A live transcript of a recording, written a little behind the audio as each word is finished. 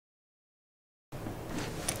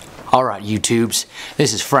Alright, YouTubes,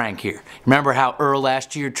 this is Frank here. Remember how Earl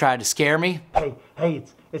last year tried to scare me? Hey,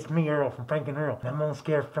 it's me, Earl, from Frank and Earl. I'm gonna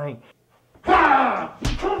scare Frank.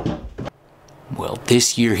 Well,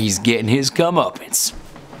 this year he's getting his comeuppance.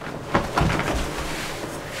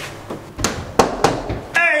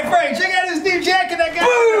 Hey, Frank, check out this new jacket I got.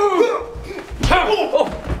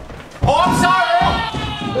 Oh, I'm sorry,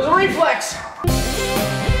 Earl. There's a reflex.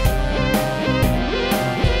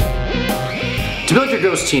 To build your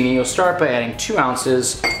Ghostini, you'll start by adding 2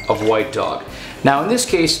 ounces of white dog. Now in this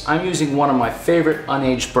case, I'm using one of my favorite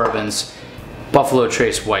unaged bourbons, Buffalo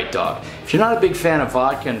Trace White Dog. If you're not a big fan of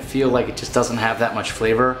vodka and feel like it just doesn't have that much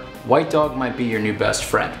flavor, White Dog might be your new best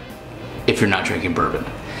friend, if you're not drinking bourbon.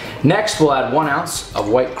 Next, we'll add 1 ounce of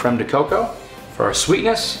white creme de coco for our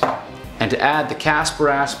sweetness, and to add the Casper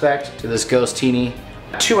aspect to this Ghostini,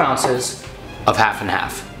 2 ounces of half and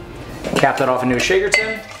half. Cap that off into a shaker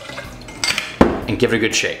tin, and give it a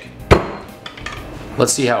good shake.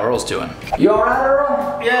 Let's see how Earl's doing. You alright,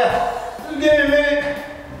 Earl? Yeah, just give me a minute.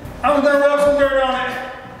 I'm gonna rub some dirt on it.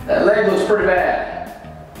 That leg looks pretty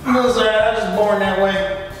bad. No, sir, I was just born that way.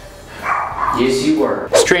 Yes, you were.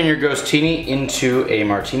 Strain your Ghostini into a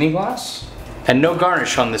martini glass. And no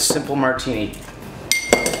garnish on this simple martini.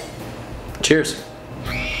 Cheers.